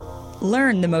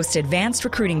Learn the most advanced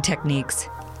recruiting techniques.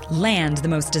 Land the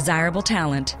most desirable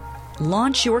talent.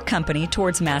 Launch your company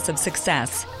towards massive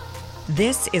success.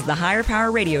 This is the Higher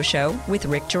Power Radio Show with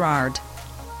Rick Girard.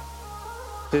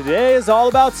 Today is all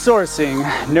about sourcing.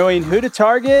 Knowing who to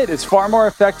target is far more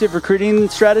effective recruiting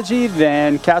strategy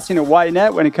than casting a wide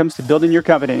net when it comes to building your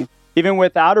company. Even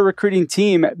without a recruiting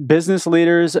team, business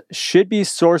leaders should be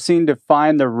sourcing to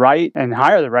find the right and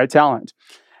hire the right talent.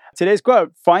 Today's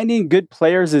quote, finding good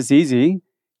players is easy.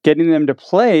 Getting them to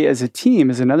play as a team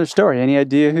is another story. Any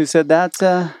idea who said that,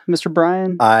 Mr.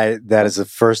 Brian? That is the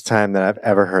first time that I've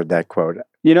ever heard that quote.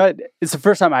 You know, it's the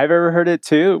first time I've ever heard it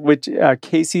too, which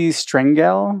Casey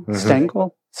Stengel?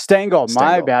 Stengel,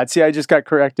 my bad. See, I just got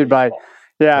corrected by,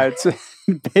 it's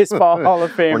Baseball Hall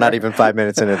of Famer. We're not even 5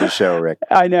 minutes into the show, Rick.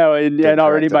 I know, and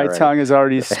already my tongue is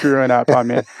already screwing up on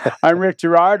me. I'm Rick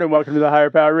Girard, and welcome to the Higher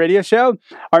Power Radio Show.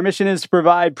 Our mission is to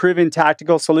provide proven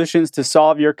tactical solutions to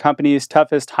solve your company's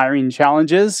toughest hiring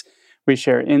challenges. We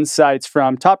share insights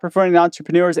from top-performing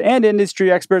entrepreneurs and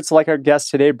industry experts like our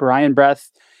guest today, Brian Breath.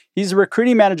 He's a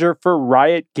recruiting manager for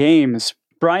Riot Games.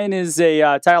 Brian is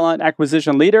a talent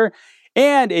acquisition leader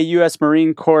and a U.S.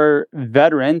 Marine Corps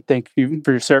veteran. Thank you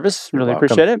for your service. Really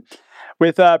appreciate it.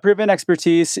 With proven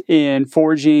expertise in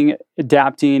forging,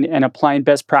 adapting, and applying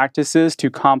best practices to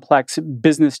complex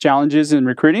business challenges in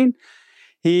recruiting.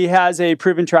 He has a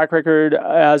proven track record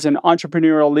as an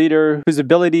entrepreneurial leader whose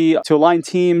ability to align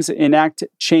teams, enact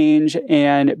change,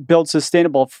 and build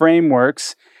sustainable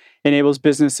frameworks enables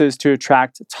businesses to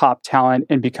attract top talent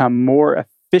and become more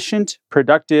efficient,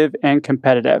 productive, and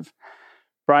competitive.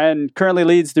 Brian currently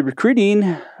leads the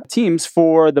recruiting teams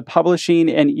for the publishing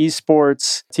and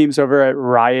esports teams over at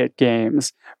Riot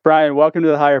Games. Brian, welcome to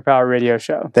the Higher Power Radio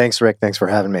Show. Thanks, Rick. Thanks for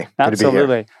having me. Absolutely.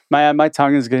 Good to be here. My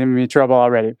tongue is giving me trouble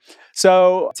already.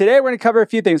 So today we're going to cover a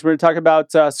few things. We're going to talk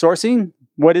about sourcing.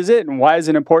 What is it and why is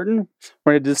it important?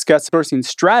 We're going to discuss sourcing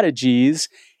strategies.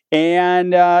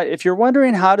 And if you're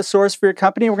wondering how to source for your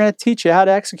company, we're going to teach you how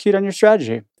to execute on your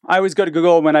strategy. I always go to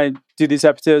Google when I do these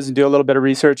episodes and do a little bit of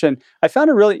research. And I found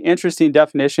a really interesting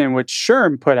definition which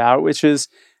SHRM put out, which is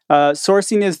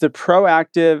sourcing is the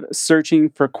proactive searching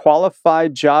for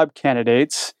qualified job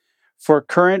candidates for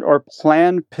current or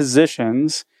planned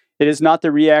positions. It is not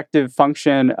the reactive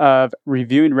function of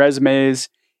reviewing resumes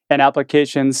and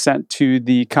applications sent to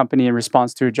the company in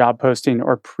response to a job posting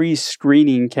or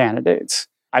pre-screening candidates.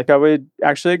 I would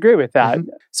actually agree with that. Mm-hmm.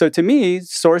 So to me,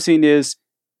 sourcing is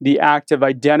the act of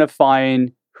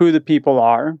identifying who the people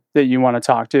are that you want to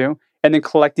talk to and then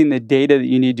collecting the data that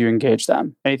you need to engage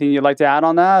them. Anything you'd like to add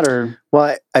on that? Or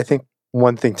Well, I think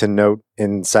one thing to note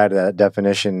inside of that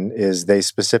definition is they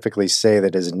specifically say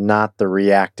that it is not the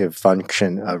reactive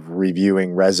function of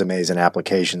reviewing resumes and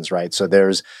applications, right? So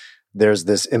there's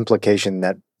this implication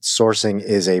that sourcing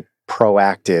is a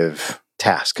proactive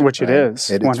task. Which right? it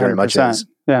is. It 100%. very much is.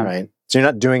 Yeah. Right. So you're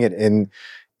not doing it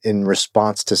in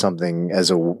response to something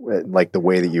like the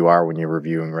way that you are when you're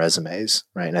reviewing resumes,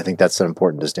 right? And I think that's an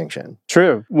important distinction.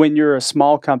 True. When you're a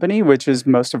small company, which is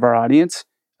most of our audience,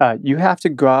 you have to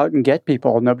go out and get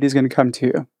people. Nobody's going to come to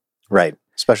you. Right.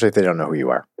 Especially if they don't know who you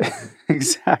are.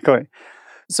 Exactly.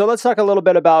 So let's talk a little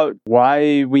bit about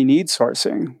why we need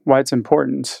sourcing, why it's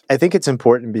important. I think it's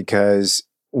important because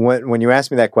when you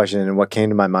asked me that question, and what came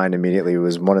to my mind immediately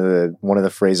was one of the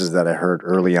phrases that I heard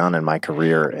early on in my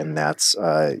career, and that's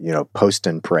post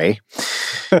and pray,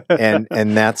 and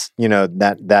that's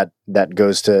that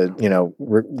goes to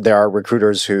there are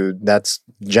recruiters who that's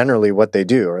generally what they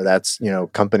do, or that's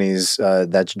companies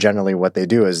that's generally what they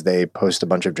do is they post a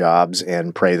bunch of jobs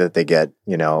and pray that they get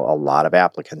a lot of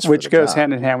applicants, which goes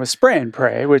hand in hand with spray and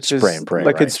pray, which is like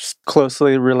right. Its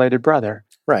closely related brother.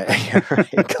 Right.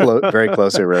 Very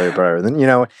closely related, brother. Then,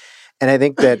 and I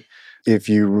think that if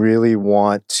you really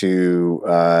want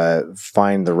to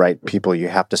find the right people, you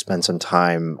have to spend some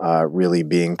time really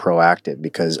being proactive,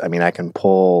 because I can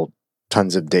pull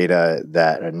tons of data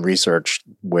and research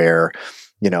where,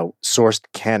 sourced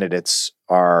candidates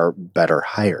are better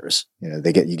hires. You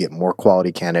get more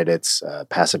quality candidates.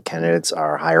 Passive candidates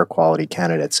are higher quality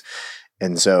candidates.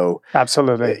 And so,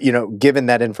 absolutely, given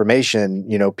that information,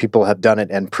 people have done it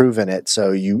and proven it.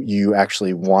 So you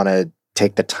actually want to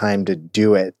take the time to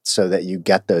do it so that you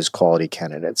get those quality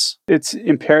candidates. It's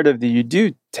imperative that you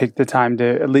do take the time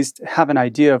to at least have an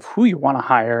idea of who you want to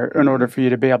hire in order for you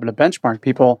to be able to benchmark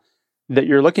people that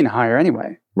you're looking to hire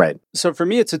anyway. Right. So for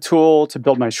me, it's a tool to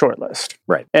build my shortlist.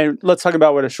 Right. And let's talk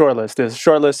about what a shortlist is. A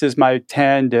shortlist is my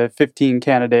 10 to 15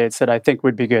 candidates that I think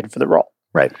would be good for the role.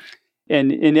 Right.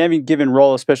 And in any given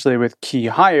role, especially with key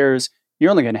hires,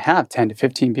 you're only going to have 10 to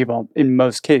 15 people in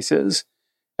most cases.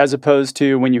 as opposed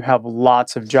to when you have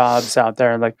lots of jobs out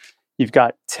there, like you've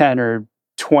got 10 or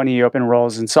 20 open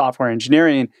roles in software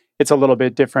engineering, it's a little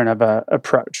bit different of a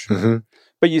approach. Mm-hmm.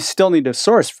 But you still need to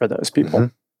source for those people.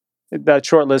 Mm-hmm. That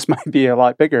short list might be a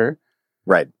lot bigger.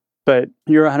 Right. But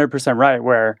you're 100% right,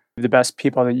 where the best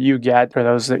people that you get are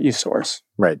those that you source.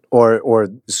 Right. Or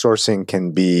sourcing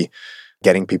can be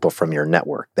getting people from your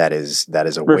network. That is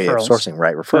a way of sourcing,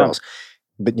 right? Referrals.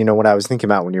 Yeah. But what I was thinking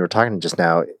about when you were talking just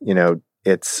now,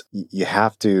 it's you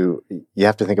have to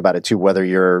think about it too, whether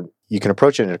you can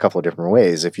approach it in a couple of different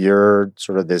ways. If you're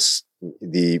sort of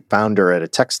the founder at a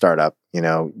tech startup,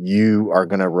 you are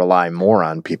going to rely more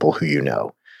on people who you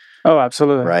know. Oh,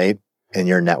 absolutely. Right? In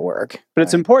your network. But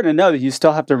it's important to know that you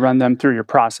still have to run them through your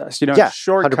process. You don't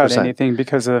shortcut 100%. Anything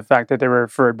because of the fact that they were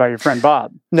referred by your friend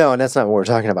Bob. No, and that's not what we're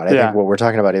talking about. I think what we're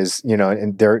talking about is,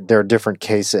 and there are different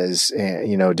cases,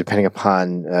 depending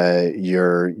upon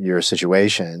your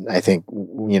situation. I think,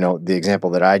 the example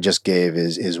that I just gave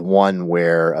is one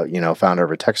where, a founder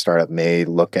of a tech startup may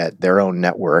look at their own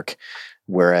network.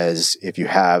 Whereas if you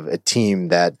have a team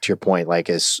that, to your point, like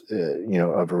is,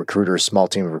 of a recruiter, small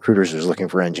team of recruiters who's looking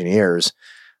for engineers,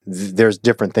 there's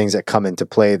different things that come into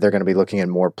play. They're going to be looking in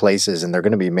more places and they're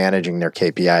going to be managing their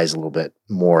KPIs a little bit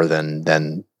more than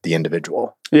the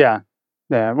individual. Yeah.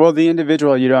 Yeah. Well, the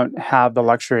individual, you don't have the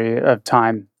luxury of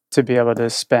time to be able to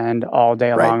spend all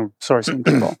day long sourcing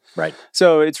people. Right.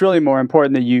 So it's really more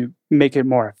important that you make it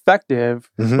more effective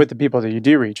with the people that you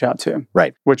do reach out to.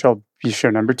 Right. Which will be show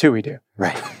number 2 we do.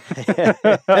 Right.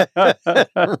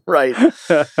 Right.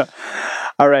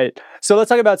 All right. So let's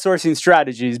talk about sourcing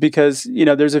strategies because,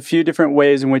 there's a few different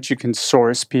ways in which you can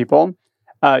source people.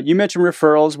 You mentioned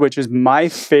referrals, which is my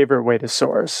favorite way to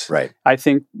source. Right. I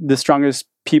think the strongest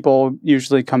people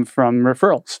usually come from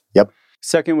referrals. Yep.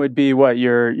 Second would be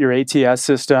your ATS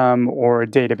system or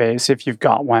database if you've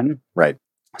got one. Right.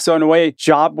 So in a way,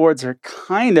 job boards are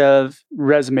kind of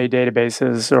resume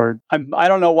databases, or I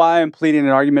don't know why I'm pleading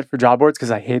an argument for job boards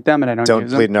because I hate them and I don't use them.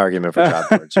 Don't plead an argument for job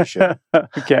boards. You should.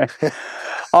 Okay.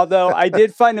 Although I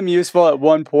did find them useful at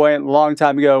one point, a long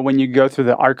time ago, when you go through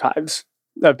the archives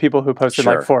of people who posted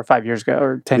like 4 or 5 years ago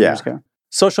or 10 years ago.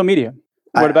 Social media.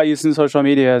 What about using social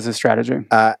media as a strategy?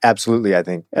 Absolutely, I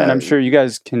think. And I'm sure you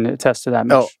guys can attest to that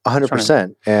much.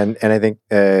 100%. And I think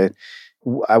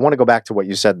I want to go back to what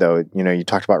you said, though. You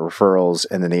talked about referrals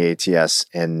and then the ATS.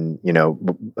 And,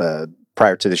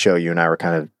 prior to the show, you and I were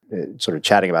kind of sort of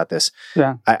chatting about this.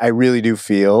 Yeah. I really do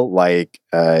feel like,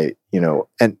 and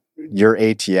your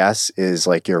ATS is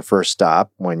like your first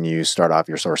stop when you start off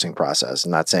your sourcing process.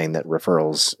 I'm not saying that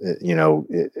referrals,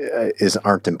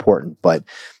 aren't important, but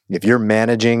if you're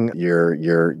managing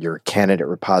your candidate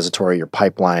repository, your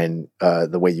pipeline,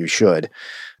 the way you should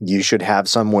have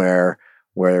somewhere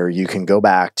where you can go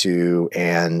back to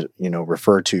and,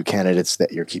 refer to candidates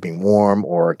that you're keeping warm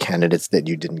or candidates that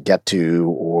you didn't get to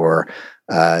or,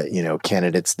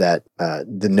 candidates that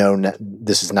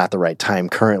this is not the right time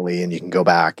currently, and you can go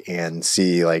back and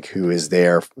see like who is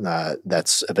there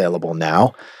that's available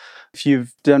now. If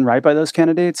you've done right by those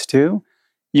candidates too,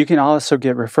 you can also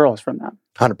get referrals from them.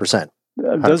 100%.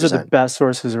 Those are the best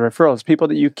sources of referrals. People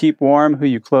that you keep warm, who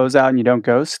you close out and you don't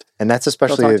ghost. And that's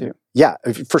especially,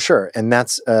 for sure. And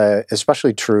that's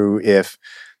especially true if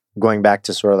going back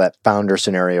to sort of that founder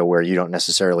scenario where you don't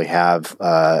necessarily have,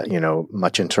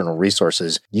 much internal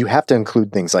resources, you have to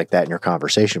include things like that in your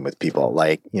conversation with people.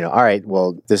 Like, all right,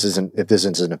 well, if this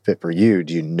isn't a fit for you,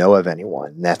 do you know of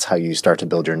anyone? And that's how you start to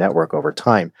build your network over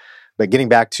time. But getting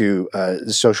back to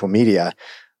social media,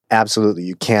 absolutely,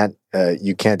 you can't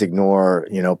ignore,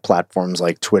 platforms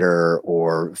like Twitter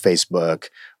or Facebook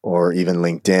or even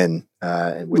LinkedIn.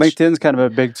 LinkedIn's kind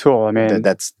of a big tool. I mean,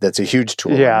 that's a huge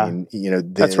tool. Yeah, I mean,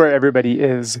 that's where everybody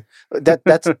is.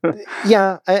 That's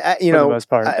yeah.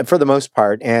 For the most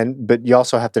part, but you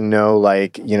also have to know,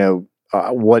 like,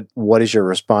 what is your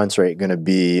response rate going to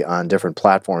be on different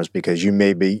platforms, because you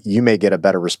may get a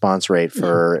better response rate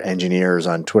for engineers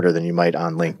on Twitter than you might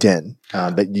on LinkedIn.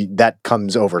 But that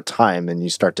comes over time, and you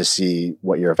start to see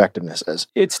what your effectiveness is.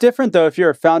 It's different though. If you're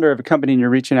a founder of a company and you're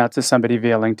reaching out to somebody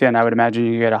via LinkedIn, I would imagine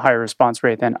you get a higher response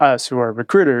rate than us who are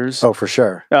recruiters. Oh, for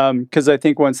sure. Because I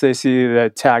think once they see the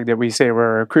tag that we say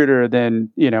we're a recruiter, then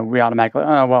we automatically,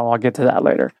 I'll get to that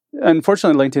later.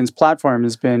 Unfortunately, LinkedIn's platform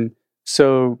has been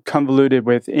so convoluted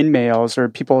with in-mails, or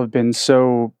people have been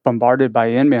so bombarded by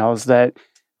in-mails that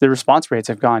the response rates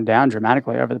have gone down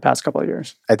dramatically over the past couple of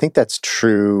years. I think that's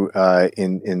true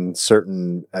in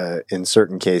certain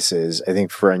cases. I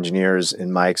think for engineers,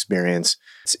 in my experience,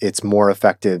 it's more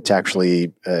effective to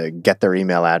actually get their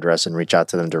email address and reach out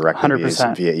to them directly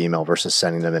via email versus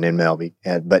sending them an email.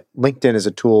 But LinkedIn is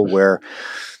a tool where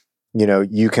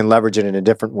you can leverage it in a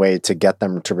different way to get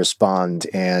them to respond,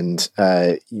 and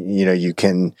you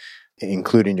can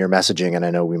include in your messaging. And I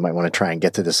know we might want to try and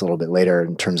get to this a little bit later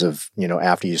in terms of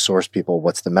after you source people,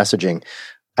 what's the messaging.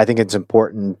 I think it's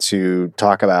important to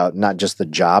talk about not just the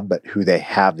job, but who they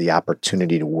have the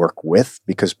opportunity to work with,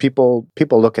 because people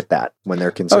look at that when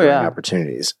they're considering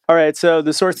opportunities. All right. So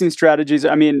the sourcing strategies,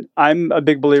 I mean, I'm a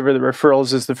big believer that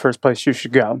referrals is the first place you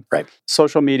should go. Right.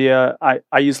 Social media,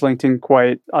 I use LinkedIn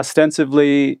quite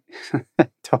ostensibly.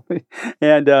 Totally.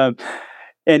 And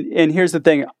here's the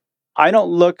thing. I don't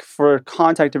look for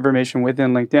contact information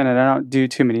within LinkedIn, and I don't do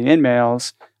too many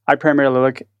in-mails. I primarily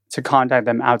look to contact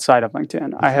them outside of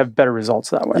LinkedIn. I have better results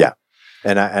that way. Yeah,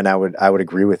 and I would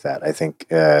agree with that. I think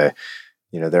there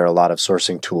are a lot of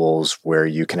sourcing tools where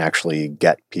you can actually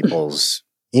get people's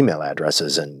email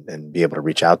addresses and be able to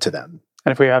reach out to them.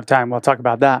 And if we have time, we'll talk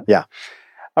about that. Yeah.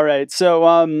 All right. So,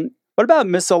 what about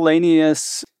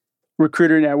miscellaneous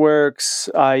recruiter networks,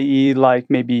 i.e. like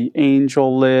maybe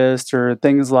AngelList or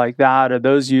things like that? Are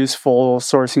those useful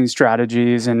sourcing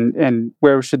strategies, and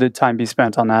where should the time be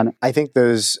spent on that? I think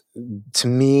those, to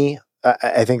me,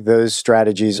 I think those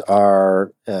strategies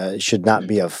should not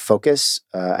be a focus.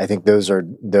 I think those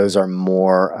are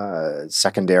more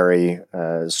secondary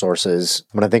sources.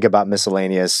 When I think about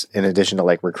miscellaneous, in addition to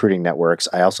like recruiting networks,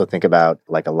 I also think about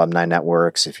like alumni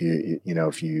networks. If you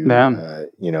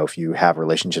have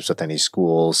relationships with any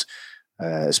schools,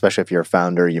 especially if you're a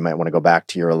founder, you might want to go back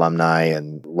to your alumni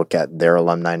and look at their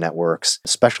alumni networks.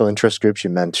 Special interest groups you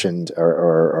mentioned,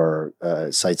 or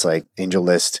sites like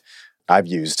AngelList, I've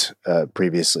used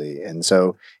previously. And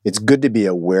so it's good to be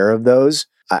aware of those.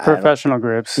 Professional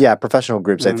groups. Yeah, professional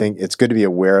groups. I think it's good to be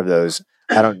aware of those.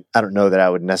 I don't know that I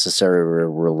would necessarily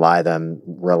rely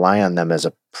on them as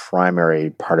a primary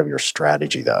part of your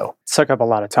strategy, though. Suck up a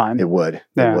lot of time. It would.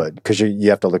 Because you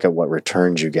have to look at what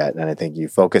returns you get. And I think you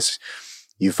focus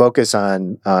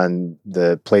on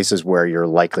the places where you're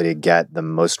likely to get the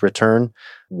most return,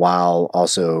 while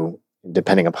also,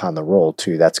 depending upon the role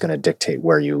too, that's going to dictate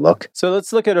where you look. So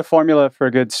let's look at a formula for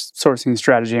a good sourcing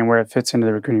strategy and where it fits into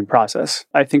the recruiting process.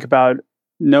 I think about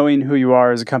knowing who you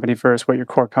are as a company first, what your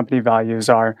core company values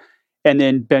are, and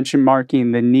then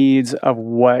benchmarking the needs of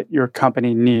what your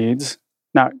company needs,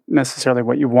 not necessarily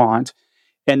what you want,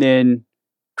 and then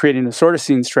creating a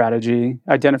sourcing strategy,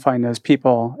 identifying those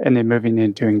people, and then moving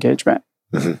into engagement.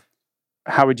 Mm-hmm.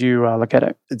 How would you look at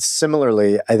it?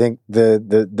 Similarly, I think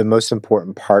the most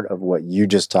important part of what you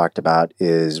just talked about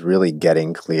is really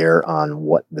getting clear on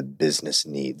what the business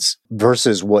needs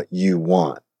versus what you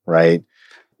want, right?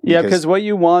 Yeah, because what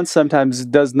you want sometimes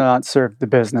does not serve the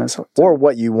business. Or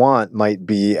what you want might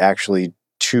be actually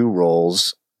two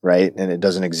roles, right? And it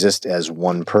doesn't exist as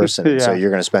one person. Yeah. So you're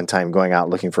going to spend time going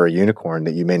out looking for a unicorn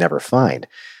that you may never find.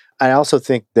 I also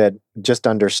think that just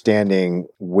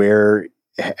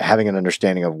having an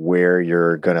understanding of where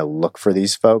you're going to look for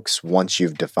these folks once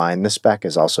you've defined the spec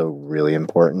is also really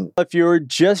important. If you're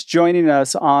just joining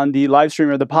us on the live stream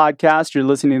of the podcast, you're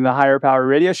listening to the Higher Power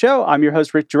Radio Show. I'm your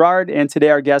host, Rick Girard, and today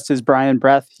our guest is Brian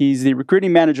Breath. He's the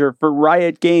recruiting manager for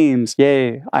Riot Games.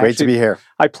 Yay. Great to be here.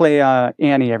 I play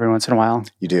Annie every once in a while.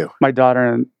 You do? My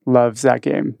daughter loves that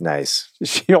game. Nice.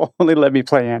 She'll only let me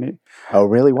play Annie. Oh,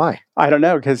 really? Why? I don't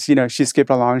know, because she skipped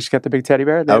along. She got the big teddy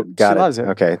bear. She loves it.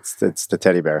 Okay, it's the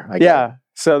teddy bear. Yeah,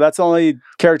 so that's the only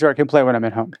character I can play when I'm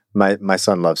at home. My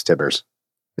son loves Tibbers.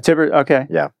 Tibbers, okay.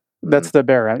 Yeah. That's the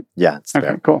bear, right? Yeah, it's the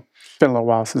bear. Cool. It's been a little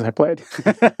while since I played.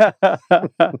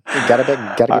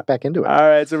 Gotta get back into it. All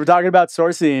right, so we're talking about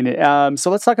sourcing. So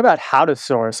let's talk about how to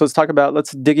source.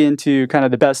 Let's dig into kind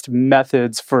of the best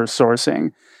methods for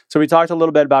sourcing. So we talked a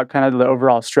little bit about kind of the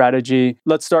overall strategy.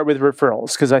 Let's start with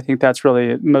referrals, because I think that's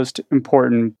really the most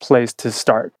important place to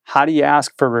start. How do you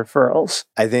ask for referrals?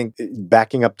 I think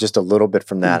backing up just a little bit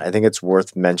from that, I think it's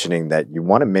worth mentioning that you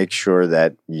want to make sure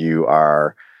that you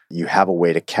have a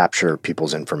way to capture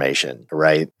people's information,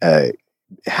 right?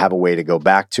 Have a way to go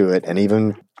back to it and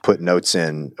even put notes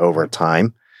in over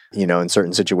time. In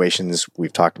certain situations,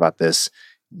 we've talked about this,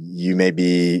 you may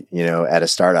be, at a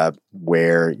startup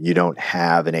where you don't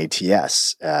have an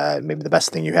ATS. Maybe the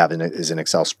best thing you have is an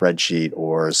Excel spreadsheet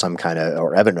or some kind of,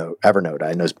 or Evernote.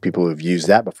 I know people who've used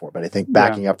that before, but I think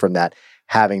backing up from that,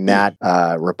 having that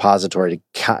repository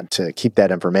to keep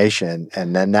that information,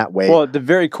 and then that way. Well, at the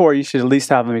very core, you should at least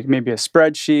have maybe a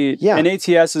spreadsheet. Yeah. An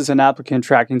ATS is an applicant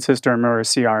tracking system or a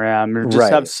CRM, or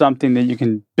just have something that you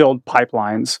can build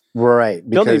pipelines. Right.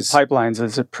 Building pipelines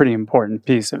is a pretty important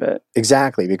piece of it.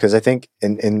 Exactly, because I think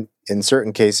in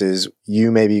certain cases,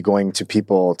 you may be going to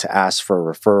people to ask for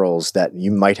referrals that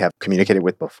you might have communicated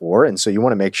with before. And so you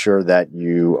want to make sure that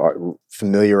you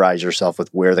familiarize yourself with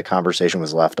where the conversation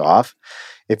was left off.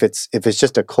 If it's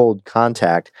just a cold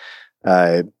contact,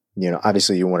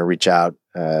 obviously you want to reach out,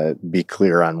 be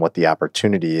clear on what the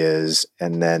opportunity is.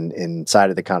 And then inside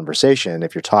of the conversation,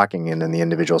 if you're talking and then the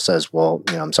individual says, well,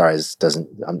 I'm sorry, it's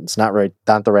not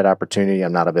the right opportunity.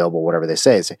 I'm not available, whatever they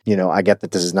say. It's, I get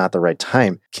that this is not the right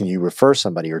time. Can you refer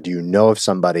somebody, or do you know of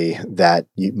somebody that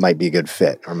might be a good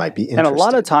fit or might be interested? And a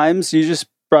lot of times, you just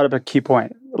brought up a key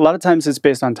point. A lot of times it's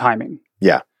based on timing.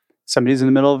 Yeah. Somebody's in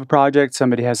the middle of a project.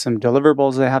 Somebody has some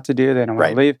deliverables they have to do. They don't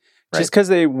want to leave. Just because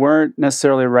they weren't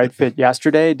necessarily a right fit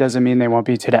yesterday doesn't mean they won't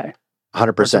be today.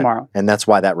 100%. Tomorrow. And that's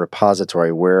why that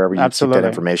repository, wherever you keep that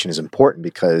information, is important,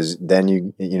 because then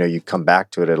you come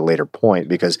back to it at a later point,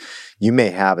 because you may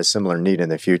have a similar need in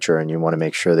the future, and you want to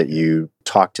make sure that you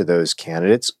talk to those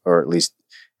candidates, or at least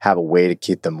have a way to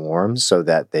keep them warm so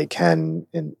that they can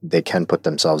put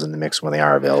themselves in the mix when they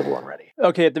are available and ready.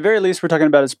 Okay, at the very least, we're talking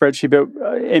about a spreadsheet, but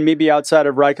and maybe outside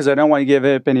of Riot, because I don't want to give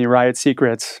up any Riot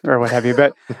secrets or what have you.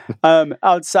 But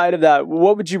outside of that,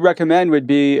 what would you recommend would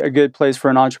be a good place for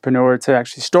an entrepreneur to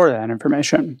actually store that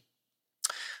information?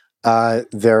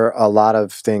 There are a lot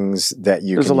of things that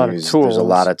you can use. There's a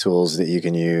lot of tools that you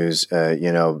can use.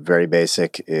 Very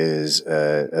basic is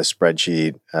a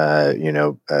spreadsheet,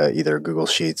 either Google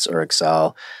Sheets or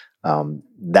Excel.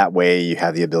 That way you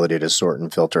have the ability to sort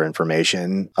and filter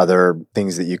information. Other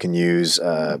things that you can use.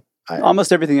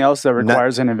 Almost everything else that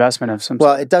requires an investment of some sort.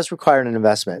 Well, it does require an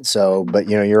investment. So, but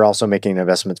you're also making an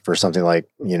investment for something like,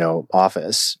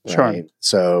 Office. Right? Sure.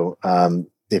 So,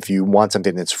 if you want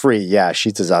something that's free,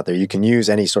 Sheets is out there. You can use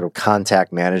any sort of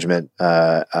contact management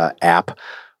app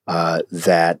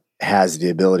that has the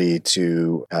ability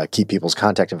to keep people's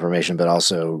contact information, but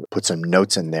also put some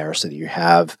notes in there so that you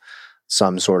have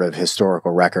some sort of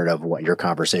historical record of what your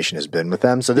conversation has been with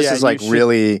them. So this is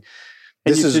really...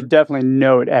 And you should definitely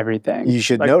note everything. You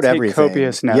should note everything.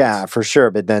 Copious notes. Yeah, for sure.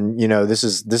 But then, this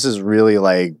is really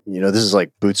like, this is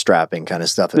like bootstrapping kind of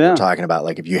stuff that we're talking about.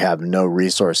 Like if you have no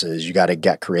resources, you got to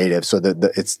get creative. So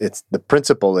the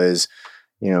principle is,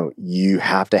 you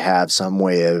have to have some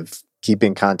way of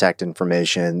keeping contact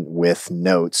information with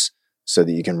notes so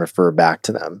that you can refer back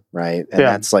to them, right? And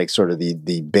that's like sort of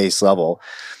the base level.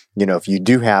 If you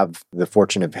do have the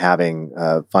fortune of having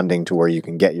funding to where you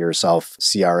can get yourself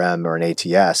CRM or an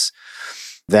ATS,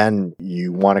 then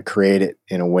you want to create it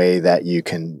in a way that you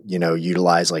can,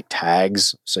 utilize like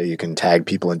tags. So you can tag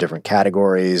people in different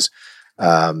categories,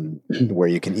 where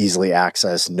you can easily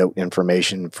access note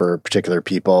information for particular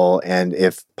people. And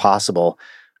if possible,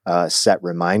 set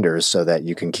reminders so that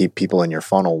you can keep people in your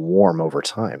funnel warm over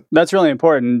time. That's really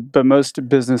important, but most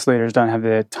business leaders don't have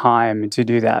the time to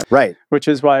do that. Right. Which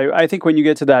is why I think when you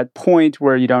get to that point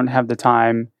where you don't have the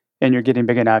time and you're getting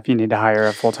big enough, you need to hire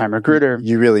a full-time recruiter.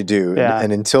 You really do. Yeah.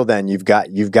 And until then, you've got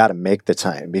to make the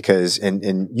time, because,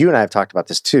 and you and I have talked about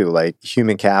this too, like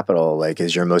human capital,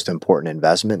 is your most important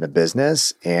investment in a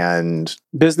business. And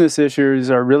business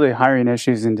issues are really hiring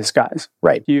issues in disguise.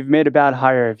 Right. You've made a bad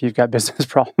hire if you've got business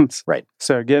problems. Right.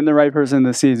 So getting the right person in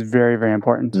the seat is very, very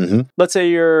important. Mm-hmm. Let's say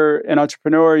you're an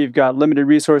entrepreneur, you've got limited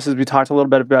resources. We talked a little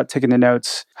bit about taking the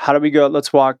notes. How do we go?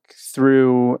 Let's walk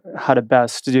through how to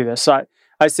best do this. So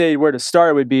I say where to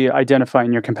start would be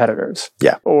identifying your competitors.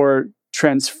 Yeah. Or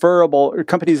transferable, or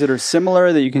companies that are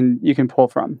similar that you can pull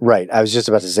from. Right. I was just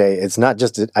about to say, it's not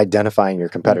just identifying your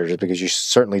competitors, because you should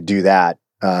certainly do that.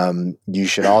 You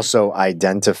should also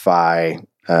identify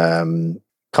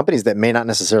companies that may not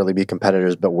necessarily be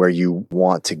competitors, but where you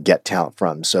want to get talent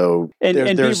from. So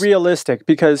and be realistic,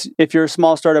 because if you're a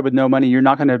small startup with no money, you're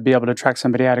not going to be able to track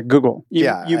somebody out of Google.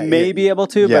 You may be able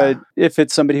to, but if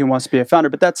it's somebody who wants to be a founder,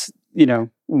 but that's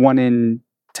 1 in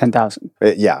 10,000.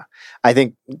 Yeah, I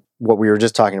think what we were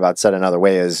just talking about, said another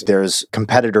way, is there's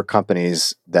competitor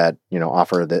companies that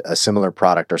offer a similar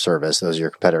product or service. Those are your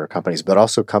competitor companies, but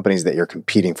also companies that you're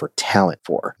competing for talent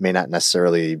for may not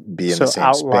necessarily be in the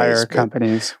same space. So outlier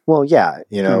companies. Well,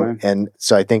 and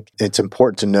so I think it's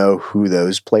important to know who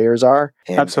those players are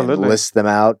and list them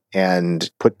out and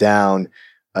put down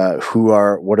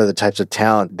what are the types of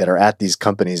talent that are at these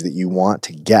companies that you want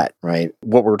to get, right?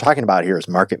 What we're talking about here is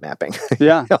market mapping.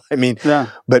 Yeah.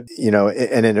 But,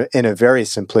 and in a very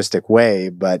simplistic way,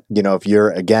 but, if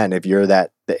you're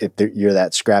that you're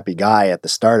that scrappy guy at the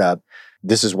startup,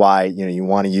 this is why, you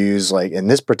want to use, like in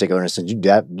this particular instance, you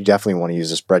definitely want to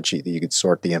use a spreadsheet that you could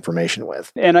sort the information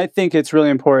with. And I think it's really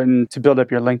important to build up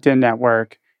your LinkedIn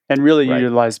network and really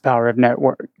utilize the power of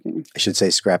networking. I should say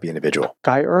scrappy individual.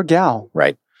 Guy or gal.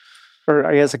 Right. Or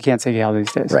I guess I can't say gal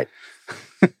these days. Right.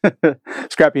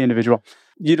 Scrappy individual.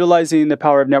 Utilizing the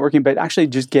power of networking, but actually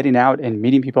just getting out and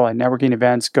meeting people at networking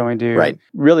events,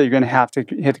 really you're going to have to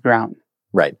hit the ground.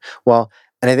 Right. Well,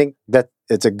 and I think that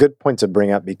it's a good point to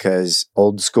bring up because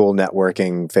old school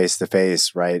networking face to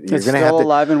face, right? It's still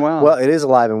alive and well. Well, it is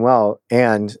alive and well.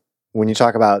 And when you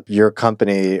talk about your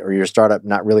company or your startup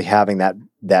not really having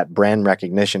that brand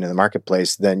recognition in the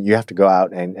marketplace, then you have to go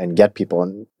out and get people.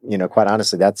 And, quite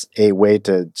honestly, that's a way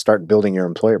to start building your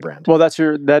employer brand. Well,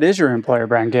 that is your employer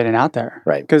brand, getting out there.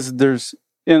 Right. Because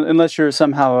unless you're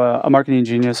somehow a marketing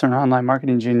genius or an online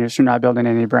marketing genius, you're not building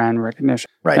any brand recognition.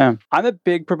 Right. I'm a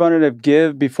big proponent of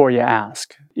give before you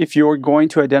ask. If you're going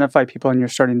to identify people and you're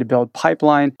starting to build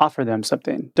pipeline, offer them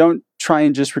something. Don't try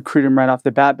and just recruit them right off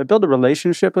the bat, but build a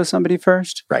relationship with somebody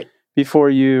first. Right. Before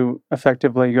you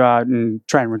effectively go out and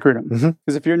try and recruit them.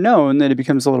 Because if you're known, then it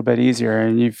becomes a little bit easier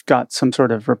and you've got some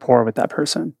sort of rapport with that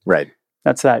person. Right.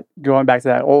 That's going back to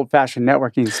that old-fashioned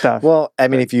networking stuff. Well, I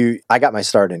mean, I got my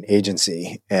start in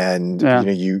agency, and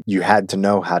you had to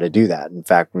know how to do that. In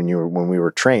fact, when we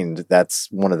were trained, that's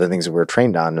one of the things that we were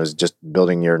trained on was just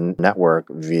building your network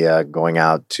via going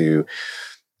out to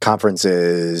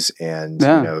conferences and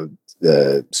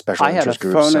the special interest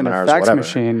groups, seminars, I had a fax whatever.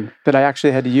 machine that I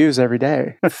actually had to use every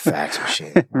day. Fax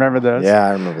machine. Remember those? Yeah,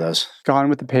 I remember those. Gone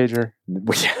with the pager.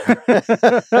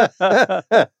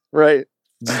 Right.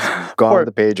 Gone with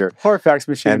the pager. Poor fax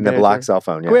machine and the block cell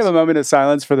phone. Yes. Can we have a moment of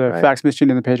silence for the fax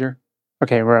machine and the pager?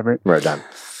 Okay, we're over it. We're done.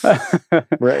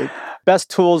 Right.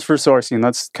 Best tools for sourcing.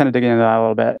 Let's kind of dig into that a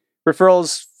little bit.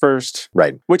 Referrals first.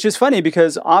 Right. Which is funny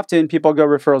because often people go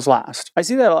referrals last. I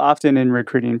see that often in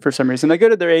recruiting for some reason. They go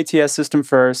to their ATS system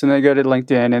first, and they go to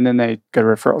LinkedIn, and then they go to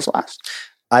referrals last.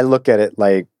 I look at it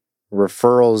like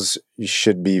referrals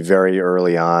should be very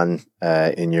early on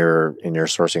in your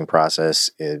sourcing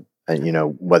process.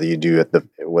 Whether you do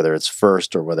whether it's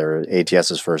first or whether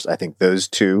ATS is first, I think those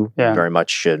two very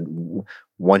much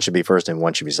one should be first and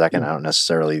one should be second. I don't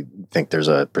necessarily think there's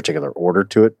a particular order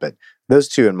to it, but those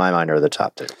two in my mind are the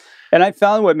top two. And I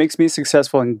found what makes me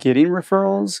successful in getting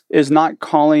referrals is not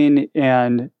calling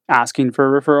and asking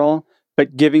for a referral,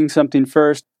 but giving something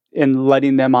first and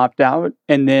letting them opt out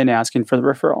and then asking for the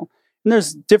referral. And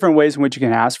there's different ways in which you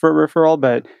can ask for a referral,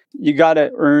 but you got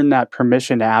to earn that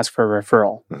permission to ask for a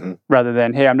referral rather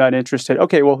than, hey, I'm not interested.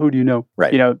 Okay, well, who do you know?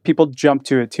 Right. People jump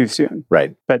to it too soon.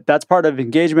 Right. But that's part of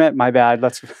engagement. My bad.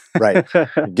 Right.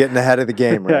 Getting ahead of the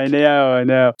game, right? I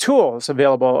know. Tools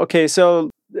available. Okay, so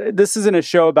this isn't a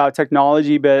show about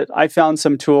technology, but I found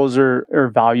some tools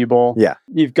are valuable. Yeah.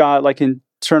 You've got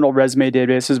internal resume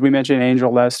databases. We mentioned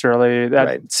AngelList earlier.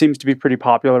 That seems to be pretty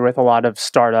popular with a lot of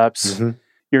startups.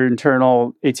 Your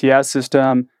internal ATS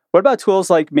system. What about tools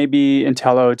like maybe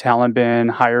Intello,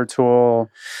 TalentBin, HireTool,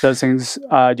 those things? Do you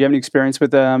have any experience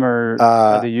with them, or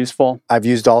are they useful? I've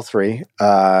used all three,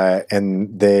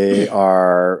 and they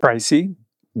are pricey.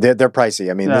 They're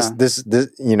pricey. I mean,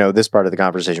 this part of the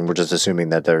conversation, we're just assuming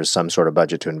that there's some sort of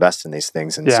budget to invest in these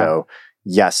things, and so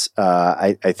yes,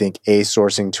 I think a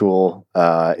sourcing tool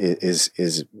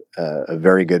is a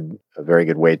very good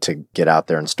way to get out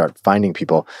there and start finding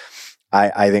people.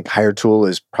 I think HireTool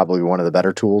is probably one of the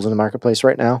better tools in the marketplace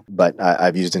right now, but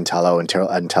I've used Intello.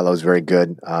 Intello is very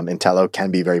good. Intello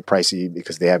can be very pricey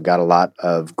because they have got a lot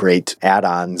of great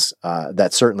add-ons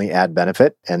that certainly add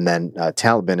benefit. And then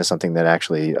TalentBin is something that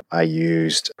actually I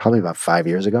used probably about 5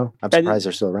 years ago. I'm surprised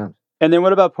they're still around. And then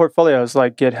what about portfolios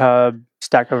like GitHub,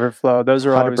 Stack Overflow? Those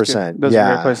are always 100%. Good. Those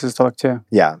are great places to look too.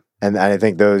 Yeah. And I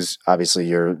think those, obviously,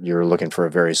 you're looking for a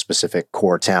very specific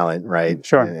core talent, right?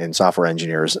 Sure. In software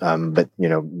engineers, but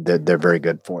they're very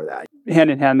good for that. Hand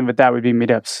in hand with that would be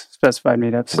meetups, specified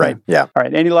meetups. Right. Yeah. All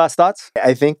right. Any last thoughts?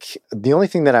 I think the only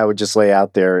thing that I would just lay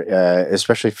out there,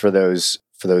 especially for those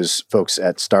folks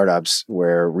at startups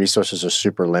where resources are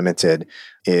super limited,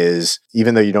 is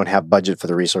even though you don't have budget for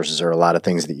the resources, there are a lot of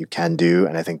things that you can do.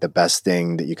 And I think the best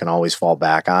thing that you can always fall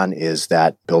back on is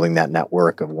that building that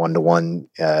network of one-to-one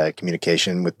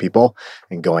communication with people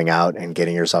and going out and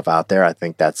getting yourself out there. I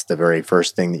think that's the very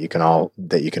first thing that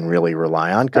you can really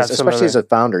rely on, because especially as a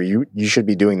founder, you should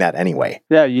be doing that anyway.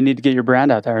 Yeah, you need to get your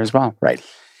brand out there as well. Right.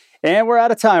 And we're out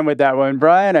of time with that one,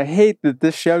 Brian. I hate that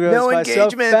this show goes by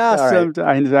so fast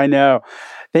sometimes. I know.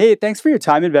 Hey, thanks for your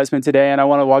time investment today, and I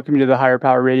want to welcome you to the Higher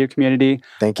Power Radio community.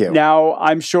 Thank you. Now,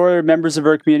 I'm sure members of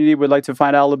our community would like to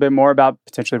find out a little bit more about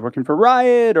potentially working for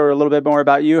Riot or a little bit more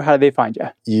about you. How do they find you?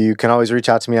 You can always reach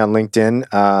out to me on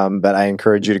LinkedIn, but I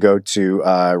encourage you to go to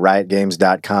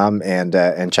riotgames.com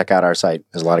and check out our site.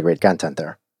 There's a lot of great content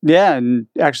there. Yeah, and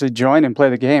actually join and play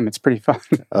the game. It's pretty fun.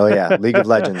 Oh yeah, League of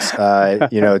Legends.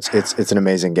 It's an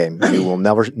amazing game. You will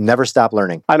never stop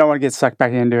learning. I don't want to get sucked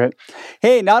back into it.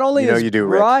 Hey, not only is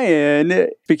Ryan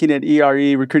speaking at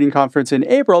ERE Recruiting Conference in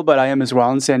April, but I am as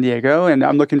well in San Diego, and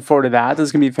I'm looking forward to that. This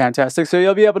is going to be fantastic. So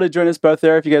you'll be able to join us both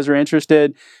there if you guys are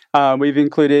interested. We've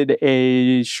included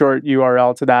a short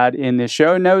URL to that in the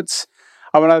show notes.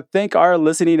 I want to thank our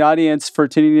listening audience for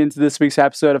tuning into this week's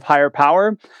episode of Higher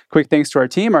Power. Quick thanks to our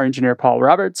team, our engineer, Paul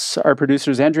Roberts, our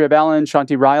producers, Andrea Ballin,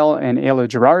 Shanti Ryle, and Ayla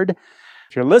Gerard.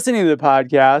 If you're listening to the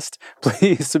podcast,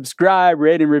 please subscribe,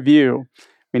 rate, and review.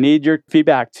 We need your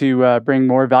feedback to bring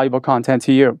more valuable content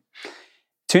to you.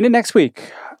 Tune in next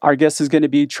week. Our guest is going to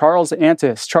be Charles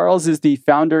Antis. Charles is the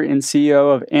founder and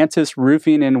CEO of Antis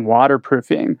Roofing and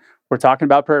Waterproofing. We're talking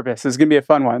about purpose. This is going to be a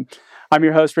fun one. I'm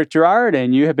your host, Rick Girard,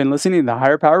 and you have been listening to the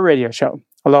Higher Power Radio Show.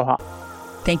 Aloha.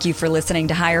 Thank you for listening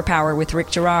to Higher Power with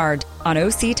Rick Girard on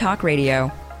OC Talk Radio.